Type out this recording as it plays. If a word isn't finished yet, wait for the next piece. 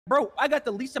bro, I got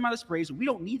the least amount of sprays. We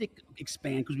don't need to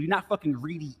expand because we're not fucking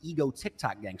greedy ego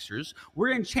TikTok gangsters. We're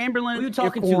in Chamberlain. Who you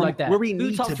talking to like that? Where we Who you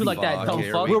need talking to to like that, dumb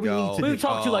fuck? Where we need to Who you be.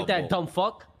 talking to like that, dumb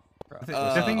fuck?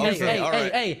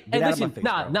 Hey, listen,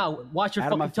 watch your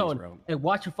fucking tone. And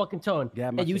watch your fucking tone.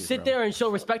 And you sit there and show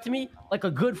respect to me like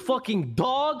a good fucking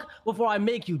dog before I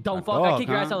make you, dumb fuck. I kick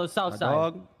your ass out of the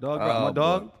Southside. I'm a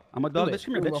dog. I'm a dog, bitch.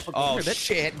 Come here, bitch. Oh,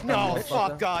 shit. No,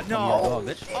 fuck God, no.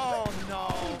 Oh, no.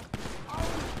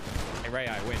 Hey, Ray,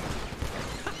 I win.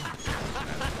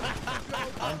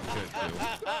 I'm good,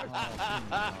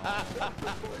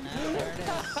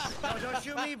 too. Don't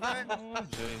shoot me, Brent.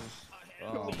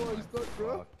 Oh,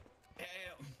 bro.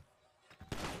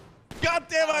 God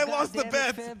damn, I lost the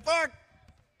bet. Fuck.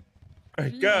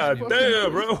 God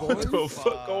damn, bro. What the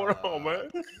fuck going on, man?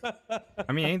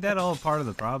 I mean, ain't that all part of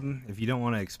the problem? If you don't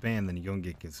want to expand, then you're going to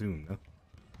get consumed, though.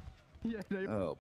 Yeah,